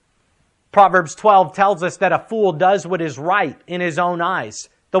 Proverbs 12 tells us that a fool does what is right in his own eyes.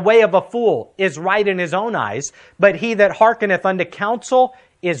 The way of a fool is right in his own eyes, but he that hearkeneth unto counsel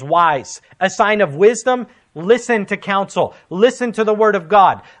is wise. A sign of wisdom, listen to counsel. Listen to the word of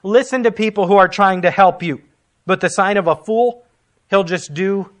God. Listen to people who are trying to help you. But the sign of a fool, he'll just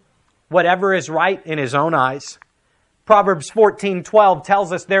do whatever is right in his own eyes. Proverbs 14:12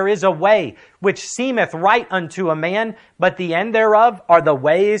 tells us there is a way which seemeth right unto a man, but the end thereof are the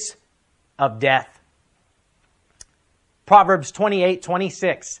ways of death. Proverbs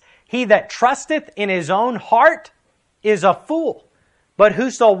 28:26, he that trusteth in his own heart is a fool, but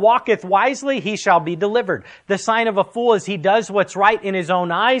whoso walketh wisely, he shall be delivered. The sign of a fool is he does what's right in his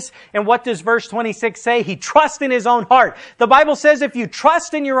own eyes. And what does verse 26 say? He trusts in his own heart. The Bible says if you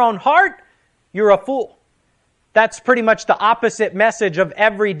trust in your own heart, you're a fool. That's pretty much the opposite message of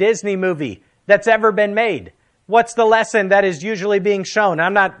every Disney movie that's ever been made. What's the lesson that is usually being shown?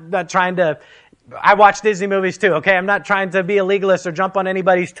 I'm not trying to I watch Disney movies too, okay? I'm not trying to be a legalist or jump on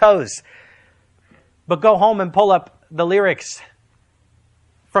anybody's toes. But go home and pull up the lyrics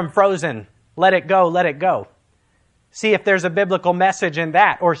from Frozen. Let it go, let it go. See if there's a biblical message in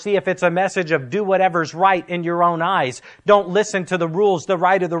that, or see if it's a message of do whatever's right in your own eyes. Don't listen to the rules, the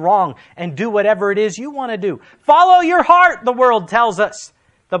right or the wrong, and do whatever it is you want to do. Follow your heart, the world tells us.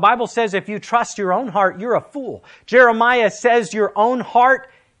 The Bible says if you trust your own heart, you're a fool. Jeremiah says your own heart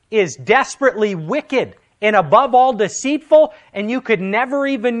is desperately wicked and above all deceitful, and you could never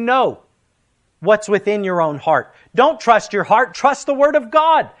even know what's within your own heart. Don't trust your heart. Trust the Word of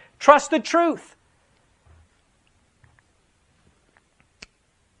God. Trust the truth.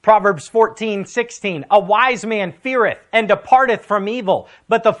 Proverbs 14:16, a wise man feareth and departeth from evil,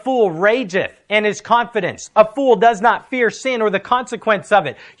 but the fool rageth and is confident. A fool does not fear sin or the consequence of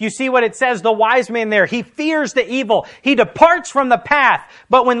it. You see what it says, the wise man there, he fears the evil. He departs from the path,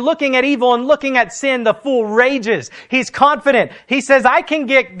 but when looking at evil and looking at sin, the fool rages. He's confident. He says, I can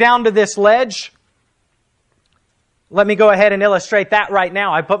get down to this ledge. Let me go ahead and illustrate that right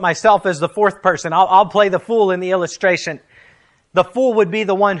now. I put myself as the fourth person. I'll play the fool in the illustration. The fool would be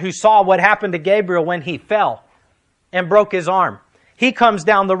the one who saw what happened to Gabriel when he fell and broke his arm. He comes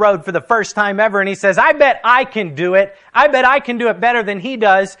down the road for the first time ever and he says, I bet I can do it. I bet I can do it better than he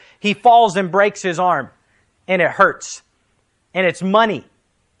does. He falls and breaks his arm and it hurts. And it's money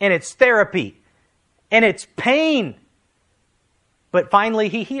and it's therapy and it's pain. But finally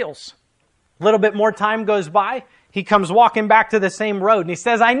he heals. A little bit more time goes by. He comes walking back to the same road and he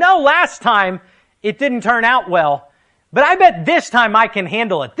says, I know last time it didn't turn out well, but I bet this time I can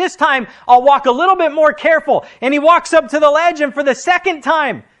handle it. This time I'll walk a little bit more careful. And he walks up to the ledge and for the second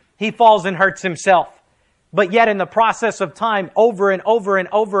time he falls and hurts himself. But yet in the process of time, over and over and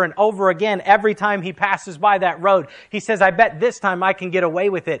over and over again, every time he passes by that road, he says, I bet this time I can get away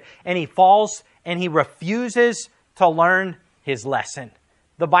with it. And he falls and he refuses to learn his lesson.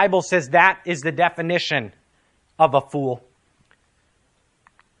 The Bible says that is the definition of a fool.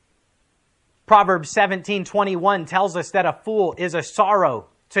 Proverbs 17:21 tells us that a fool is a sorrow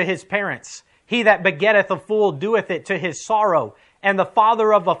to his parents. He that begetteth a fool doeth it to his sorrow, and the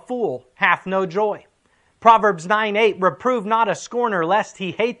father of a fool hath no joy. Proverbs 9:8, reprove not a scorner, lest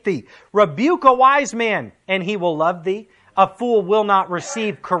he hate thee. Rebuke a wise man, and he will love thee. A fool will not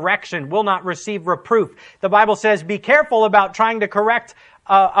receive correction, will not receive reproof. The Bible says, be careful about trying to correct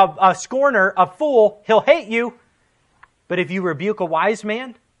a scorner, a fool. He'll hate you. But if you rebuke a wise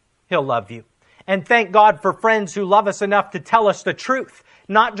man, he'll love you. And thank God for friends who love us enough to tell us the truth,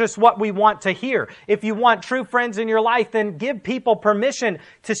 not just what we want to hear. If you want true friends in your life, then give people permission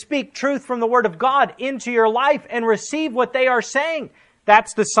to speak truth from the Word of God into your life and receive what they are saying.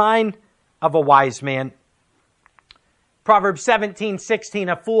 That's the sign of a wise man. Proverbs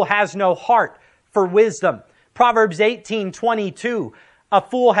 17:16, a fool has no heart for wisdom. Proverbs 18:22, a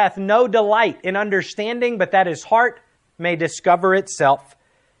fool hath no delight in understanding, but that his heart may discover itself.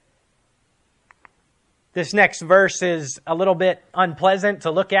 This next verse is a little bit unpleasant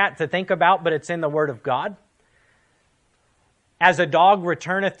to look at, to think about, but it's in the Word of God. As a dog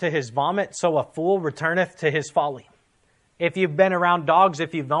returneth to his vomit, so a fool returneth to his folly. If you've been around dogs,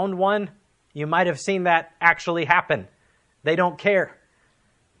 if you've owned one, you might have seen that actually happen. They don't care.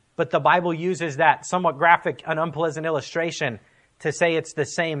 But the Bible uses that somewhat graphic and unpleasant illustration to say it's the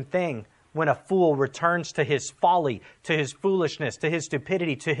same thing when a fool returns to his folly, to his foolishness, to his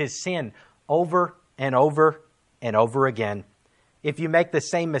stupidity, to his sin over and over and over again. If you make the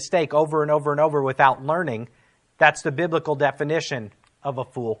same mistake over and over and over without learning, that's the biblical definition of a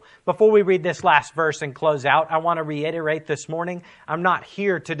fool. Before we read this last verse and close out, I want to reiterate this morning, I'm not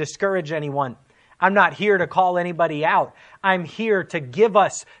here to discourage anyone. I'm not here to call anybody out. I'm here to give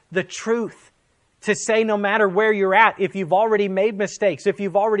us the truth, to say no matter where you're at, if you've already made mistakes, if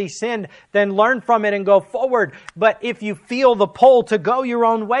you've already sinned, then learn from it and go forward. But if you feel the pull to go your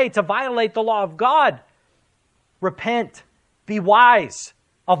own way, to violate the law of God, repent, be wise,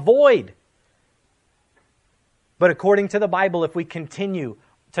 avoid. But according to the Bible, if we continue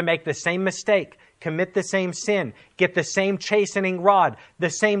to make the same mistake, commit the same sin, get the same chastening rod, the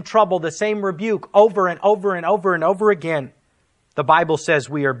same trouble, the same rebuke over and over and over and over again, the Bible says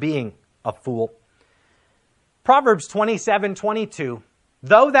we are being a fool. Proverbs 27:22,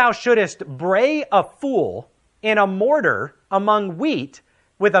 though thou shouldest bray a fool in a mortar among wheat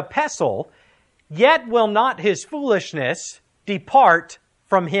with a pestle, yet will not his foolishness depart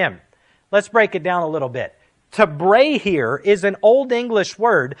from him. Let's break it down a little bit. To bray here is an Old English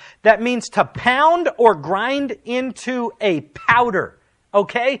word that means to pound or grind into a powder.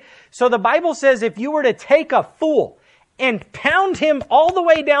 Okay? So the Bible says if you were to take a fool and pound him all the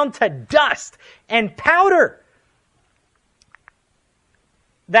way down to dust and powder.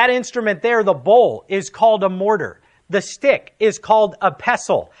 That instrument there, the bowl, is called a mortar. The stick is called a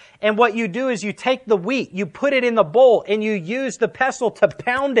pestle. And what you do is you take the wheat, you put it in the bowl, and you use the pestle to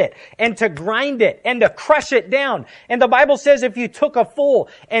pound it and to grind it and to crush it down. And the Bible says if you took a fool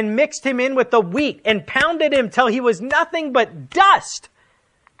and mixed him in with the wheat and pounded him till he was nothing but dust,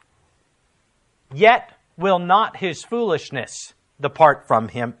 yet will not his foolishness depart from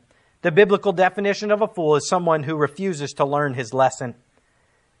him. The biblical definition of a fool is someone who refuses to learn his lesson.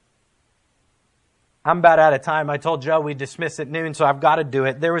 I'm about out of time. I told Joe we'd dismiss at noon, so I've got to do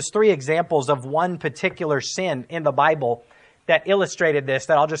it. There was 3 examples of one particular sin in the Bible that illustrated this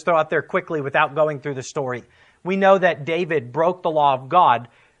that I'll just throw out there quickly without going through the story. We know that David broke the law of God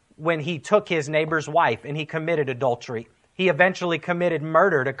when he took his neighbor's wife and he committed adultery. He eventually committed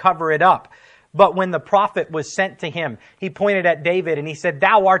murder to cover it up. But when the prophet was sent to him, he pointed at David and he said,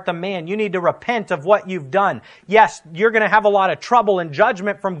 "Thou art the man. You need to repent of what you've done. Yes, you're going to have a lot of trouble and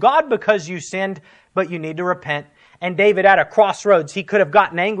judgment from God because you sinned, but you need to repent." And David, at a crossroads, he could have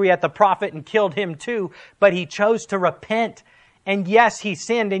gotten angry at the prophet and killed him too, but he chose to repent. And yes, he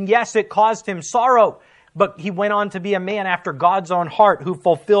sinned, and yes, it caused him sorrow, but he went on to be a man after God's own heart who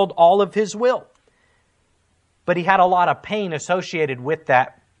fulfilled all of his will. But he had a lot of pain associated with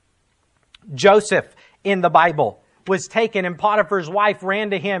that. Joseph in the Bible was taken, and Potiphar's wife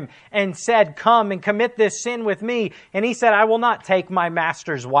ran to him and said, "Come and commit this sin with me." And he said, "I will not take my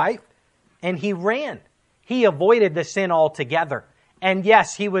master's wife." And he ran. He avoided the sin altogether. And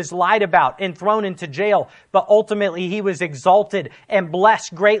yes, he was lied about and thrown into jail, but ultimately he was exalted and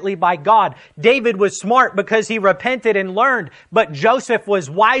blessed greatly by God. David was smart because he repented and learned, but Joseph was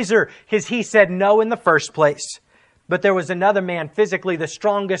wiser because he said no in the first place. But there was another man, physically the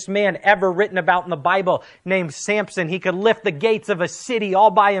strongest man ever written about in the Bible, named Samson. He could lift the gates of a city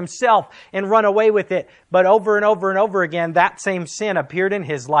all by himself and run away with it. But over and over and over again, that same sin appeared in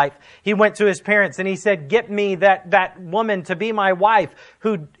his life. He went to his parents and he said, "Get me that woman to be my wife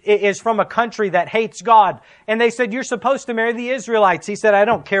who is from a country that hates God." And they said, "You're supposed to marry the Israelites." He said, "I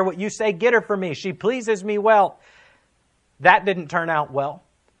don't care what you say. Get her for me. She pleases me well." That didn't turn out well.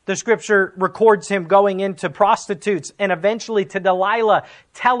 The scripture records him going into prostitutes and eventually to Delilah,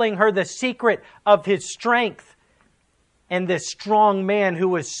 telling her the secret of his strength. And this strong man who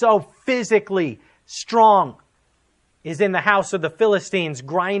was so physically strong is in the house of the Philistines,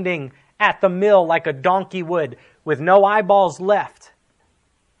 grinding at the mill like a donkey would, with no eyeballs left,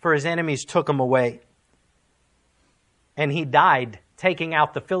 for his enemies took him away. And he died taking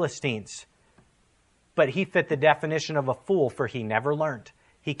out the Philistines. But he fit the definition of a fool, for he never learned.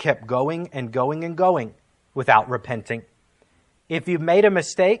 He kept going and going and going without repenting. If you've made a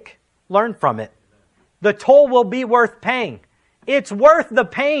mistake, learn from it. The toll will be worth paying. It's worth the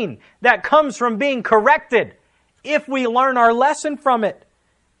pain that comes from being corrected if we learn our lesson from it.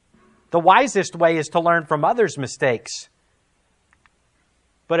 The wisest way is to learn from others' mistakes.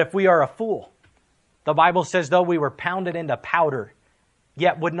 But if we are a fool, the Bible says, though we were pounded into powder,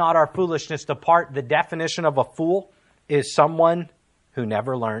 yet would not our foolishness depart. The definition of a fool is someone who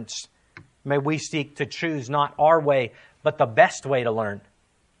never learns. May we seek to choose not our way, but the best way to learn,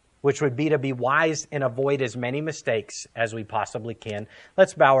 which would be to be wise and avoid as many mistakes as we possibly can.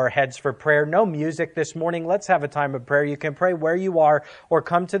 Let's bow our heads for prayer. No music this morning. Let's have a time of prayer. You can pray where you are or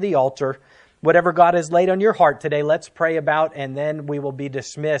come to the altar. Whatever God has laid on your heart today, let's pray about, and then we will be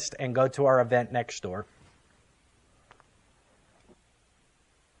dismissed and go to our event next door.